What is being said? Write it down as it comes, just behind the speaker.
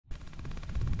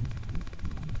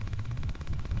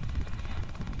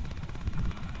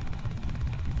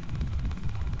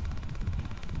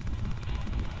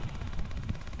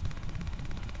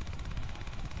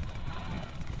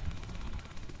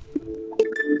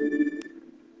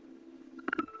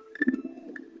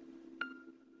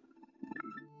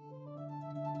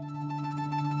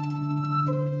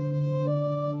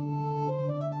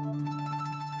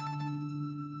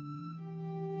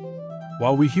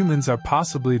While we humans are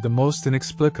possibly the most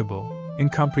inexplicable,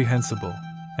 incomprehensible,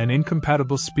 and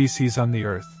incompatible species on the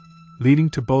Earth, leading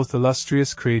to both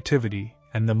illustrious creativity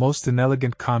and the most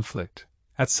inelegant conflict,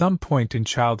 at some point in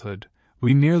childhood,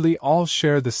 we nearly all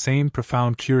share the same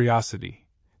profound curiosity,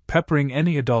 peppering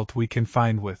any adult we can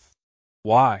find with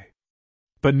why?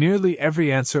 But nearly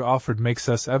every answer offered makes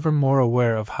us ever more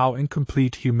aware of how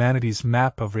incomplete humanity's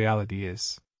map of reality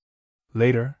is.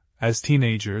 Later, as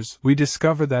teenagers, we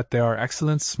discover that there are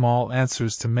excellent small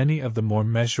answers to many of the more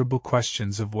measurable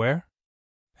questions of where?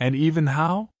 And even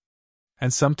how?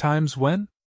 And sometimes when?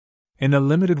 In a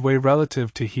limited way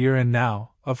relative to here and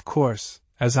now, of course,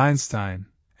 as Einstein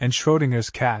and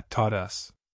Schrödinger's cat taught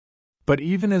us. But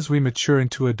even as we mature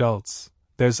into adults,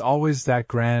 there's always that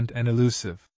grand and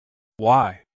elusive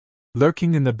why?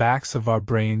 Lurking in the backs of our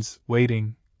brains,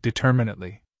 waiting,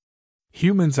 determinately.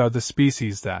 Humans are the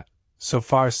species that, so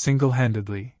far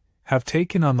single-handedly, have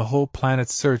taken on the whole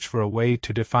planet's search for a way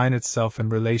to define itself in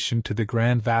relation to the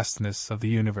grand vastness of the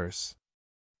universe.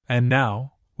 And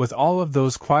now, with all of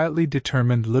those quietly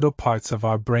determined little parts of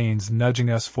our brains nudging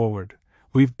us forward,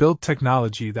 we've built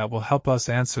technology that will help us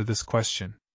answer this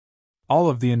question. All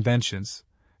of the inventions,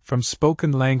 from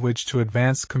spoken language to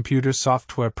advanced computer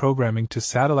software programming to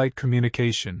satellite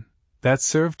communication, that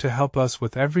serve to help us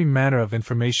with every manner of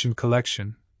information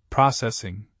collection,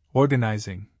 processing,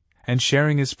 organizing, and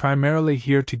sharing is primarily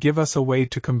here to give us a way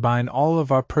to combine all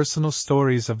of our personal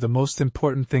stories of the most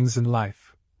important things in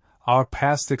life, our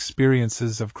past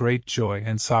experiences of great joy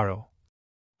and sorrow,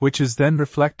 which is then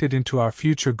reflected into our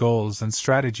future goals and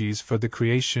strategies for the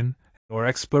creation or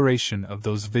exploration of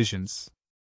those visions.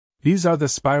 These are the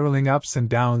spiraling ups and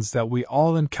downs that we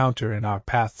all encounter in our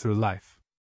path through life.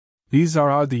 These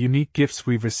are the unique gifts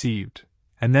we've received,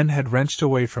 and then had wrenched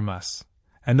away from us,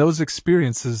 and those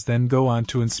experiences then go on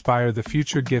to inspire the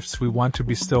future gifts we want to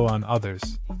bestow on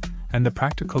others, and the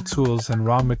practical tools and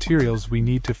raw materials we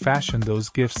need to fashion those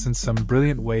gifts in some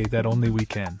brilliant way that only we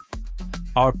can.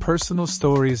 Our personal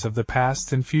stories of the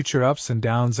past and future ups and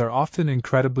downs are often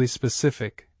incredibly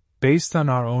specific, based on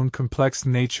our own complex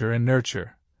nature and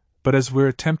nurture. But as we're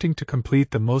attempting to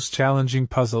complete the most challenging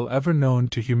puzzle ever known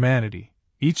to humanity,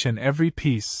 each and every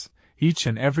piece, each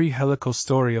and every helical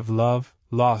story of love,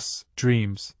 loss,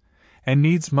 dreams, and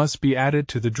needs must be added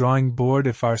to the drawing board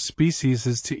if our species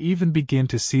is to even begin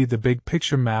to see the big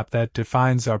picture map that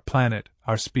defines our planet,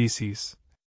 our species,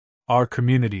 our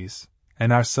communities,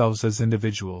 and ourselves as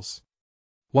individuals.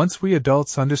 Once we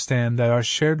adults understand that our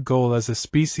shared goal as a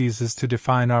species is to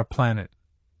define our planet,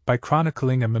 by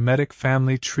chronicling a memetic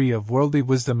family tree of worldly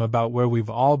wisdom about where we've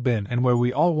all been and where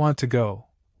we all want to go,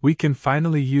 we can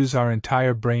finally use our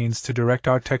entire brains to direct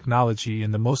our technology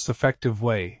in the most effective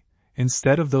way,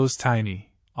 instead of those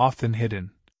tiny, often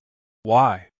hidden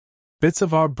why? Bits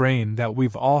of our brain that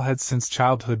we've all had since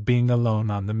childhood being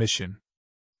alone on the mission.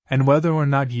 And whether or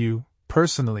not you,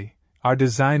 personally, are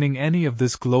designing any of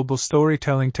this global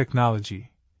storytelling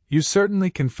technology, you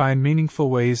certainly can find meaningful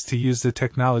ways to use the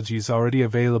technologies already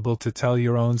available to tell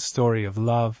your own story of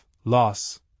love,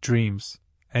 loss, dreams,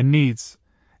 and needs,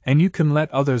 and you can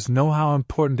let others know how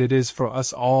important it is for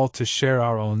us all to share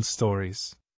our own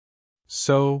stories.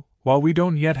 So, while we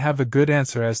don't yet have a good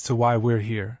answer as to why we're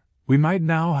here, we might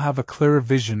now have a clearer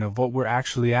vision of what we're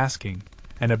actually asking,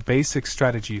 and a basic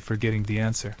strategy for getting the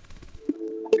answer.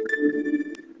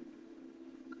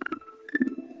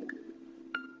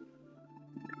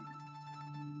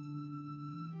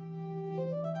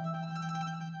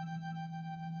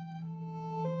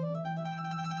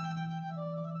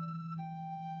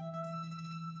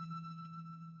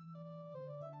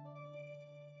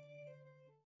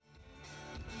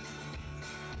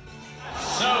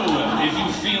 If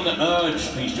you feel the urge,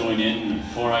 please join in,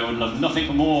 for I would love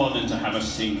nothing more than to have a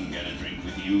sing and a drink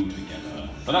with you together.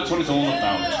 But that's what it's all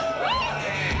about.